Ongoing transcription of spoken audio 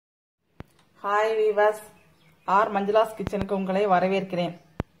Hi viewers, R Manjula's கிச்சனுக்கு உங்களை வரவேற்கிறேன்.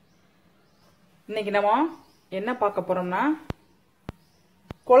 இன்னைக்கு நம்ம என்ன பார்க்க போறோம்னா,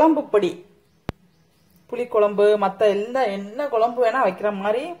 குழம்பு பொடி, புளிக்குழம்பு மற்ற என்ன குழம்பு வேணா வைக்கிற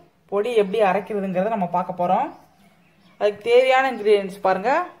மாதிரி பொடி எப்படி அரைக்கிறதுங்கிறத நம்ம பார்க்க போறோம். அதுக்கு தேவையான இன்கிரீடியன்ஸ்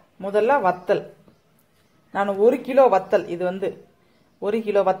பாருங்க. முதல்ல வத்தல். நான் 1 கிலோ வத்தல், இது 1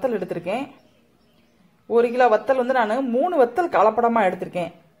 கிலோ வத்தல் எடுத்திருக்கேன். 1 கிலோ வத்தல் நான் 3 வத்தல் கலப்படமா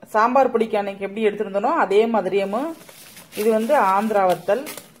எடுத்திருக்கேன். சாம்பார் பொடிக்கு அன்னைக்கு எப்படி எடுத்திருந்தனோ அதே மாதிரியும். இது ஆந்திரா வத்தல்,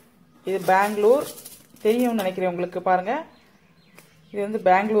 இது பெங்களூர் தெரியும்னு நினைக்கிறேன் உங்களுக்கு. பாருங்க, இது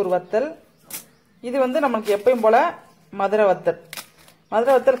பெங்களூர் வத்தல். இது நமக்கு எப்பயும் போல மதுரை வத்தல்.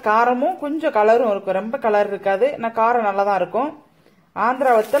 மதுரை வத்தல் காரமும் கொஞ்சம் கலரும் இருக்கும், ரொம்ப கலர் இருக்காது, நான் காரம் நல்லா தான் இருக்கும்.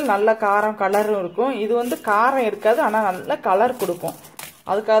 ஆந்திரா வத்தல் நல்ல காரம் கலரும் இருக்கும். இது காரம் இருக்காது, ஆனால் நல்ல கலர் கொடுக்கும்.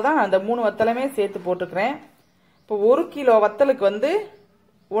 அதுக்காக தான் அந்த 3 வத்தலுமே சேர்த்து போட்டுக்கிறேன். இப்போ 1 கிலோ வத்தலுக்கு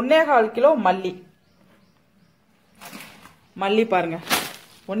 1.25 கிலோ மல்லி. மல்லி பாருங்க,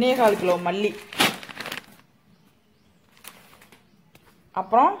 1.25 கிலோ மல்லி.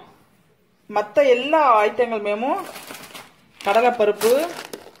 அப்புறம் மற்ற எல்லா ஐட்டங்களுமே கடலைப்பருப்பு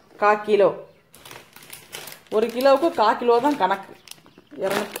 1/4 கிலோ. 1 கிலோவுக்கு 1/4 கிலோ தான் கணக்கு,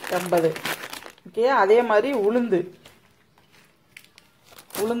 250. ஓகே, அதே மாதிரி உளுந்தும்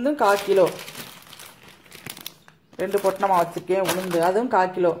 1/4 கிலோ. 2 பொட்டணமா வச்சிருக்கேன் உளுந்து, அதுவும் 1/4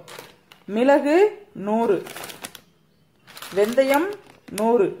 கிலோ. மிளகு 100, வெந்தயம்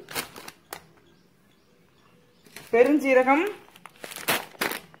 100, பெருஞ்சீரகம்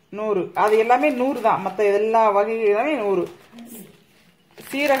 100. அது எல்லாமே 100 தான், மற்ற எல்லா வகைகளுமே 100.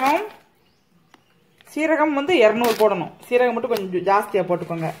 சீரகம் 200 போடணும். சீரகம் மட்டும் கொஞ்சம் ஜாஸ்தியா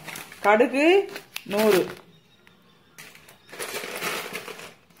போட்டுக்கோங்க. கடுகு 100.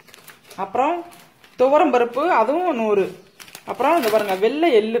 அப்புறம் துவரம் பருப்பு, அதுவும் 100. அப்புறம் இந்த பாருங்க, வெள்ளை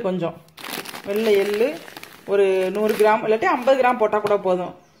எள்ளு, கொஞ்சம் வெள்ளை எள்ளு ஒரு 100 கிராம், இல்லாட்டி 50 கிராம் போட்டா கூட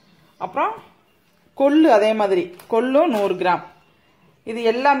போதும். அப்புறம் கொள்ளு, அதே மாதிரி கொள்ளும் 100 கிராம். இது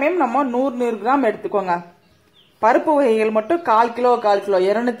எல்லாமே நம்ம 100 கிராம் எடுத்துக்கோங்க. பருப்பு வகைகள் மட்டும் 1/4 கிலோ 1/4 கிலோ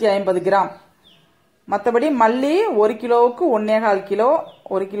 250 கிராம். மற்றபடி மல்லி 1 கிலோவுக்கு 1.25 கிலோ.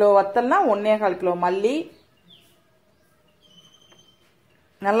 1 கிலோ வத்தல்னா 1.25 கிலோ மல்லி.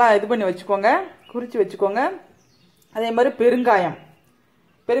 நல்லா இது பண்ணி வச்சுக்கோங்க, குறிச்சு வச்சுக்கோங்க. அதே மாதிரி பெருங்காயம்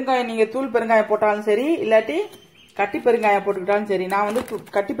நீங்க தூள் பெருங்காயம் போட்டாலும் சரி, இல்லாட்டி கட்டி பெருங்காயம் போட்டுக்கிட்டாலும் சரி. நான்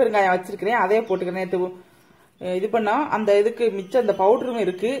கட்டி பெருங்காயம் வச்சிருக்கிறேன், அதே போட்டுக்கிறேன். இது பண்ணா அந்த இதுக்கு மிச்சம் அந்த பவுடரும்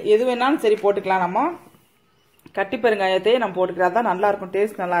இருக்கு, எது வேணாலும் சரி போட்டுக்கலாம். நம்ம கட்டி பெருங்காயத்தையே நம்ம போட்டுக்கிறதா தான் நல்லா இருக்கும்,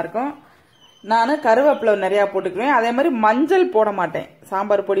 டேஸ்ட் நல்லா இருக்கும். நான் கருவேப்பிலை நிறைய போட்டுக்குவேன். அதே மாதிரி மஞ்சள் போட மாட்டேன்.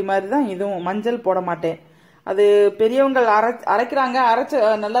 சாம்பார் பொடி மாதிரி தான் இதுவும், மஞ்சள் போட மாட்டேன். அது பெரியவங்க அரைக்கிறாங்க, அரைச்சு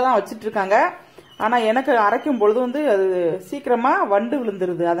நல்லதான் வச்சிட்டு இருக்காங்க. ஆனா எனக்கு அரைக்கும் பொழுது அது சீக்கிரமா வண்டு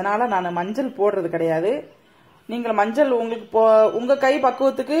விழுந்துருது. அதனால நான் மஞ்சள் போடுறது கிடையாது. நீங்கள் மஞ்சள் உங்களுக்கு உங்க கை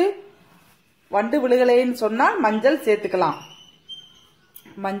பக்குவத்துக்கு வண்டு விழுகலைன்னு சொன்னா மஞ்சள் சேர்த்துக்கலாம்.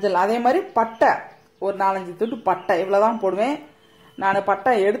 மஞ்சள், அதே மாதிரி பட்டை ஒரு 4-5 துண்டு பட்டை, இவ்வளவுதான் போடுவேன். நான்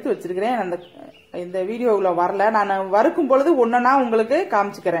பட்டை எடுத்து வச்சிருக்கிறேன். இந்த வீடியோவில் வரல, நான் வறுக்கும் பொழுது ஒன்னொன்னா உங்களுக்கு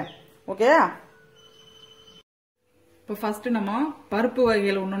காமிச்சுக்கிறேன். ஓகே, இப்போ ஃபர்ஸ்ட் நம்ம பருப்பு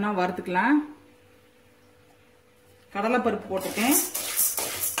வகைகள் ஒன்னொன்னா வறுத்துக்கலாம். கடலைப்பருப்பு போட்டுக்கேன்,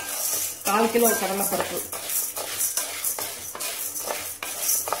 1/4 கிலோ கடலைப்பருப்பு.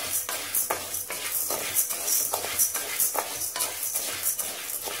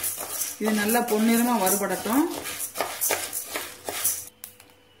 இது நல்லா பொன்னிறமா வறுபடட்டும்.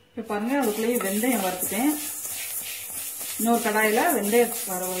 இப்ப பாருங்க, அதுக்குள்ளேயே வெந்தயம் வறுத்துட்டேன். இன்னொரு கடாயில வெந்தயம்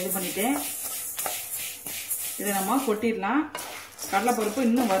இது பண்ணிட்டேன். இதை நம்ம கொட்டிடலாம். கடலைப்பருப்பு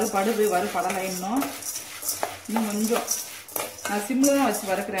இன்னும் வறுபடலை, இன்னும் கொஞ்சம். நான் சிம்ல தான் வச்சு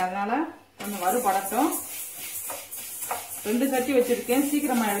வறுக்கிறேன், அதனால கொஞ்சம் வறுபடட்டும். 2 சட்டி வச்சிருக்கேன்,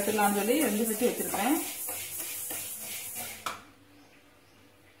 சீக்கிரமா எடுத்துடலாம்னு சொல்லி 2 சட்டி வச்சிருக்கேன்.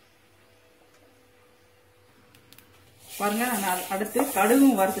 பாருங்க, நான் அடுத்து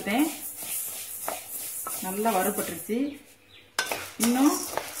கடுகும் வறுத்துட்டேன், நல்லா வறுபட்டுருச்சு. இன்னும்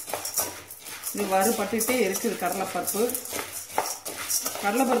இது வறுபட்டுட்டே இருக்குது.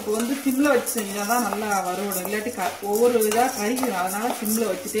 கடலைப்பருப்பு சிம்ல வச்சு செஞ்சாதான் நல்லா வறுபடும், இல்லாட்டி ஒவ்வொரு இதா கறிக்கும். அதனால சிம்ல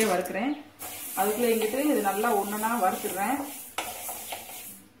வச்சுட்டே வறுக்கிறேன். அதுக்குள்ள எங்கிட்டு இது நல்லா ஒண்ணுன்னா வறுத்துடுறேன்.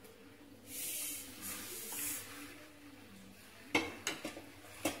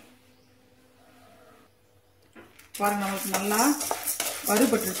 பாருங்க, நமக்கு நல்லா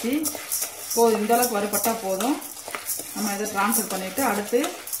வறுபட்டுருச்சு. போதும், இந்த அளவுக்கு வறுபட்டா போதும். நம்ம இதை டிரான்ஸ்ஃபர் பண்ணிட்டு அடுத்து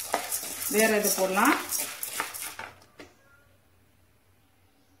வேற இது போடலாம்.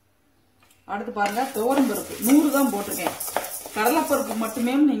 அடுத்து பாருங்க, துவரம் பருப்பு 100 தான் போட்டிருக்கேன். கடலைப்பருப்பு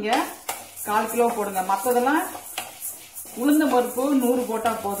மட்டுமே நீங்க 1/4 கிலோ போடுங்க. மற்றதெல்லாம் உளுந்தம் பருப்பு 100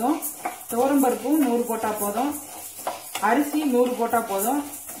 போட்டா போதும், துவரம் பருப்பும் 100 போட்டா போதும், அரிசி 100 போட்டா போதும்.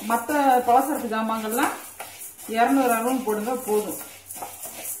 மற்ற பலசரக்கு ஜாமான்கள்லாம் 200 போடுங்க போதும்.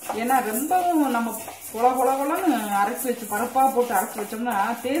 ஏன்னா ரொம்பவும் நம்ம கொலன்னு அரைச்சி வச்சு பருப்பா போட்டு அரைச்சி வச்சோம்னா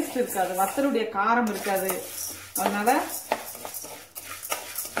டேஸ்ட் இருக்காது, வத்தலுடைய காரம் இருக்காது. அதனால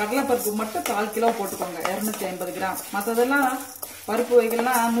கடலைப்பருப்பு மட்டும் 1/4 கிலோ போட்டுக்கோங்க, 250 கிராம். மற்றதெல்லாம் பருப்பு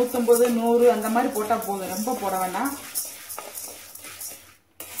வகைகள்லாம் 150, 100 அந்த மாதிரி போட்டா போதும், ரொம்ப போட வேண்டாம்.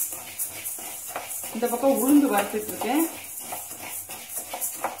 இந்த பக்கம் உளுந்து வறுத்துட்டு இருக்கேன்.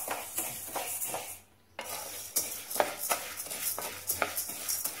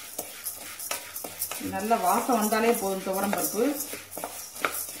 நல்ல வாசம் வந்தாலே போதும் துவரம் பருப்பு.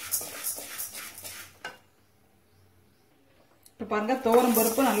 இப்ப பாருங்க துவரம்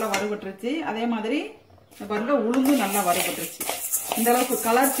பருப்பு நல்லா வறுபட்டுருச்சு. அதே மாதிரி பாருங்க உளுந்து நல்லா வறுபட்டுருச்சு. இந்த அளவுக்கு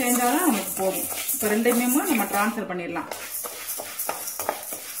கலர் சேஞ்ச் ஆனா நமக்கு போதும். இப்ப ரெண்டையுமே நம்ம டிரான்ஸ்ஃபர் பண்ணிடலாம்.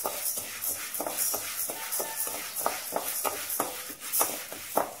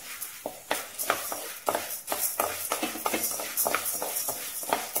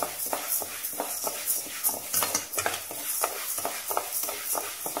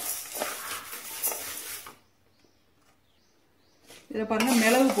 இதை பாருங்க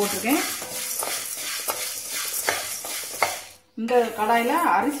மிளகு போட்டிருக்கேன். இந்த கடாயில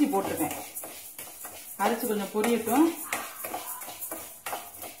அரிசி போட்டிருக்கேன். அரிசி கொஞ்சம் பொரியட்டும்.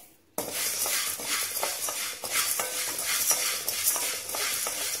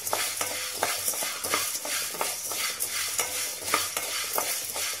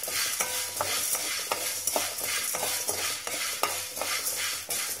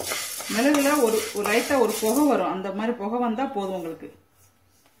 மிளகுல ஒரு லைட்டா ஒரு புகை வரும், அந்த மாதிரி புகை வந்தா போதும் உங்களுக்கு.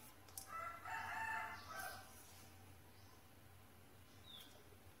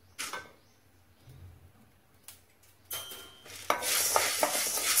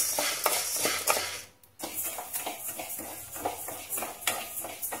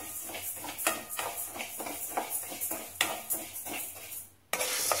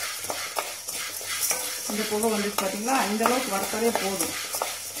 இந்த புகை வந்துச்சு பாத்தீங்களா, இந்த அளவுக்கு வறுத்தாலே போதும்.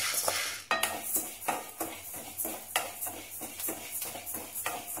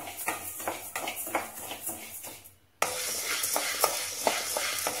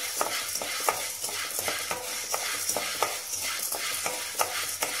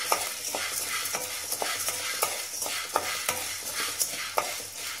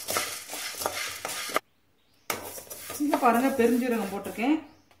 இங்க பாருங்க பெருஞ்சீரகம் போட்டிருக்கேன்.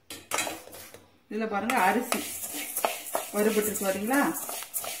 இதுல பாருங்க அரிசி வறுபட்டுருக்கு பாத்தீங்களா,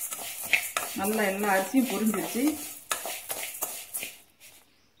 நல்லா எல்லா அரிசியும் பொரிஞ்சிருச்சு.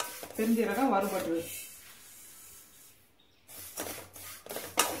 பெருஞ்சீரகம் வறுபட்டுரு.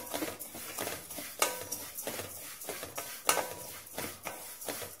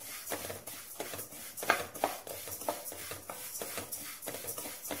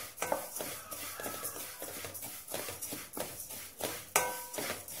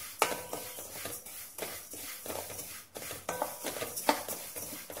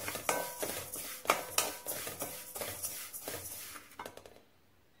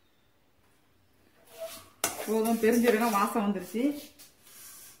 போதும், பெருஞ்சீரகம் வாசம் வந்துருச்சு.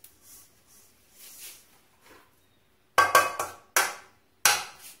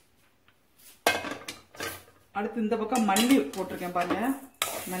 அடுத்து இந்த பக்கம் மல்லி போட்டிருக்கேன் பாருங்க,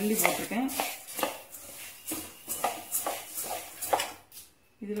 மல்லி போட்டிருக்கேன்.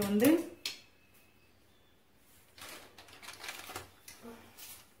 இதுல வந்து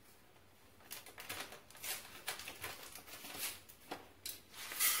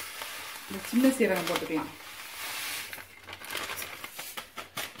சின்ன சீரகம் போட்டுக்கலாம்.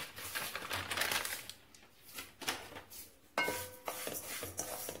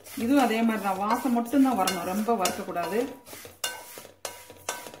 இதுவும் அதே மாதிரி தான், வாசம் மட்டும் தான் வரணும், ரொம்ப வறுக்க கூடாது.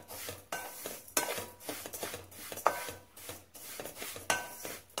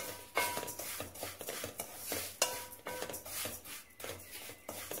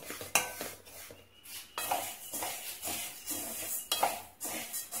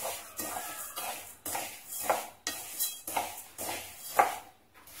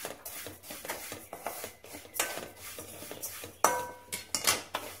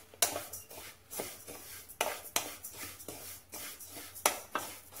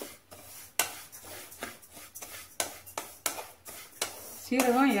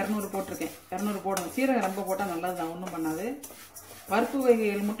 சீரகம் 200 போட்டிருக்கேன். 200 போடுங்க. சீரகம் ரொம்ப போட்டால் நல்லது தான், ஒன்றும் பண்ணாது. பருப்பு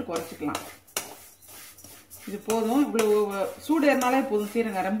வகைகள் மட்டும் குறைச்சிக்கலாம். இது போதும், இவ்வளவு சூடு ஏறினாலே போதும்.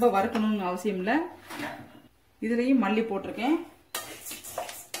 சீரகம் ரொம்ப வறுக்கணும்னு அவசியம் இல்லை. இதுலேயும் மல்லி போட்டிருக்கேன்.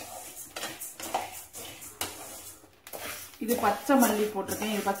 இது பச்சை மல்லி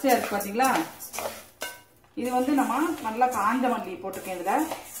போட்டிருக்கேன். இது பச்சையா இருக்கு பாத்தீங்களா? இது வந்து நம்ம நல்லா காஞ்ச மல்லி போட்டிருக்கேன். இதுல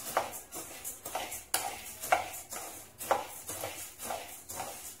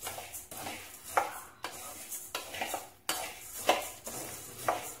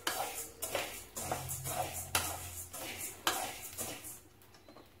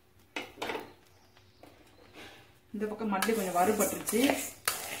இந்த பக்கம் மல்லி கொஞ்சம் வறுபட்டுருச்சு,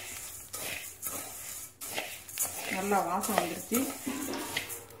 நல்லா வாசம் வந்துருச்சு.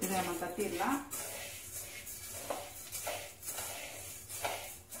 இதை நம்ம தட்டிடலாம்.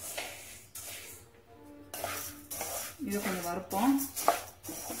 இதை கொஞ்சம் வறுப்போம்.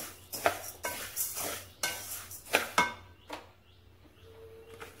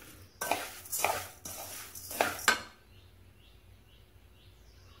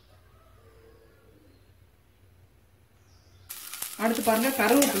 அடுத்து பாருங்க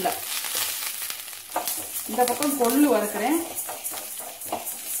கருவேப்பிலை. இந்த பக்கம் கொள்ளு வறுக்கிறேன்.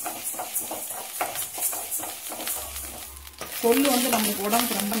 கொள்ளு வந்து நமக்கு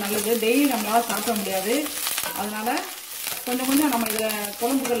உடம்புக்கு ரொம்ப நல்லது. டெய்லி நம்மளால சாப்பிட முடியாது. அதனால கொஞ்சம் கொஞ்சம் நம்ம இதில்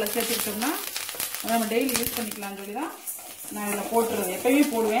குழம்புகளில் சேர்த்துக்கிட்டோம்னா அதை நம்ம டெய்லி யூஸ் பண்ணிக்கலாம்னு சொல்லி தான் நான் இதில் போட்டுறது. எப்பயுமே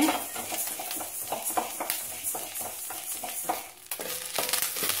போடுவேன்.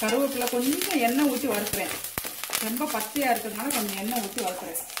 கருவேப்பிலை கொஞ்சம் எண்ணெய் ஊற்றி வறுக்கிறேன். ரொம்ப பச்சையா இருக்கிறதுனால கொஞ்சம் எண்ணெய் ஊற்றி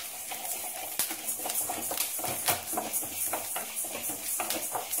வறுக்கிறேன்.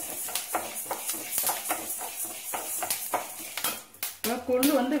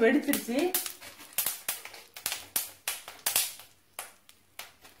 கொள்ளு வந்து வெடிச்சிருச்சு.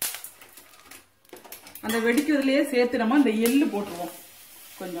 அந்த வெடிக்கிறதுலயே சேர்த்து நம்ம இந்த எள்ளு போட்டுருவோம்.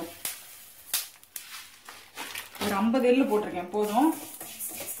 கொஞ்சம் ஒரு 50 எள்ளு போட்டிருக்கேன், போதும்.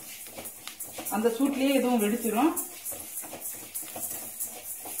 அந்த சூட்லயே எதுவும் வெடிச்சிடும்.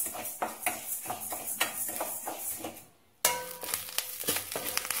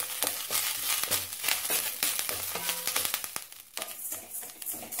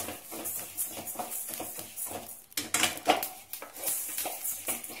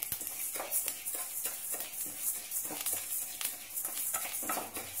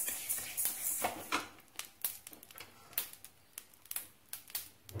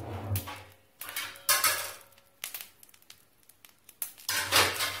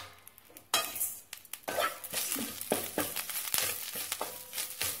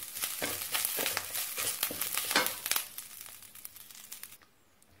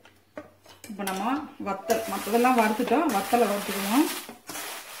 இப்போ நம்ம வத்தல் மற்றதெல்லாம் வறுத்துட்டோம். வத்தலை வறுத்துக்கணும்.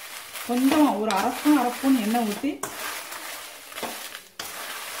 கொஞ்சம் ஒரு அரை ஸ்பூன் எண்ணெய் ஊற்றி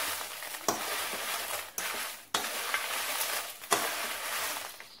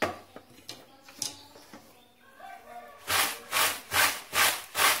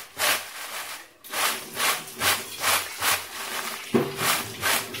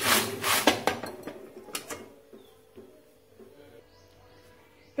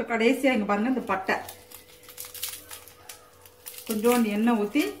கடைசியா இங்க பாருங்க, இந்த பட்டை கொஞ்சோண்டு எண்ணெய்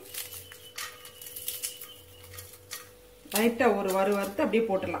ஊத்தி லைட்டா ஒரு வறுத்து அப்படியே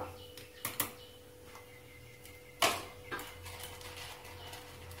போட்டுடலாம்.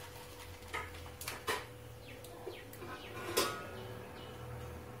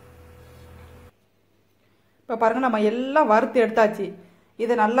 இப்ப பாருங்க, நம்ம எல்லாம் வறுத்து எடுத்தாச்சு.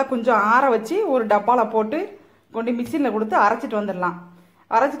 இதை நல்லா கொஞ்சம் ஆற வச்சு ஒரு டப்பால போட்டு கொண்டு மிக்சியில் கொடுத்து அரைச்சிட்டு வந்துடலாம்.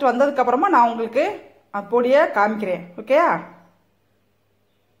 அரைச்சிட்டு வந்ததுக்கு அப்புறமா நான் உங்களுக்கு பொடியை காமிக்கிறேன். ஓகே,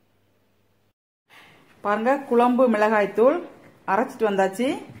 பாருங்க, குழம்பு மிளகாய் தூள் அரைச்சிட்டு வந்தாச்சு.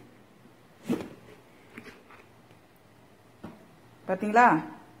 பாத்தீங்களா,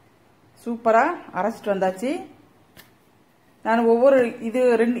 சூப்பரா அரைச்சிட்டு வந்தாச்சு. நான் ஒவ்வொரு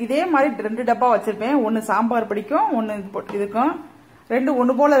இதே மாதிரி 2 டப்பா வச்சிருப்பேன். ஒன்னு சாம்பார் பிடிக்கும், ஒன்னு இதுக்கும். 2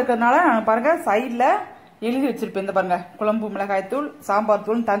 ஒன்று போல இருக்கிறதுனால நான் பாருங்க சைட்ல எழுதி வச்சிருப்பேன். இந்த பாருங்க, குழம்பு மிளகாய் தூள், சாம்பார்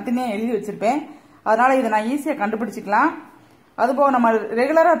தூள் தனித்தனியா எழுதி வச்சிருப்பேன். அதனால இதை நான் ஈஸியா கண்டுபிடிச்சிக்கலாம். அதுபோக நம்ம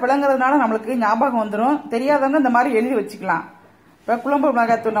ரெகுலரா பிளங்குறதுனால நம்மளுக்கு ஞாபகம் வந்துடும். தெரியாதவங்க இந்த மாதிரி எழுதி வச்சுக்கலாம். இப்ப குழம்பு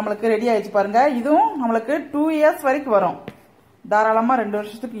மிளகாய் தூள் நம்மளுக்கு ரெடி ஆயிடுச்சு பாருங்க. இதுவும் நம்மளுக்கு 2 இயர்ஸ் வரைக்கும் வரும். தாராளமா 2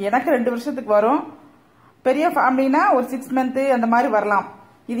 வருஷத்துக்கு, எனக்கு 2 வருஷத்துக்கு வரும். பெரிய ஃபேமிலினா ஒரு 6 மந்த் அந்த மாதிரி வரலாம்.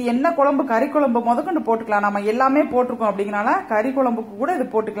 இது என்ன குழம்பு, கறி குழம்பு முதற்கொண்டு போட்டுக்கலாம். நம்ம எல்லாமே போட்டிருக்கோம் அப்படிங்கனால கறி குழம்புக்கு கூட இது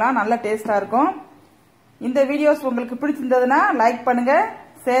போட்டுக்கலாம். நல்ல டேஸ்டா இருக்கும். இந்த வீடியோஸ் உங்களுக்கு பிடிச்சிருந்ததுன்னா லைக் பண்ணுங்க,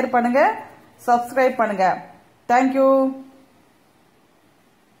 ஷேர் பண்ணுங்க, சப்ஸ்கிரைப் பண்ணுங்க. தேங்க்யூ.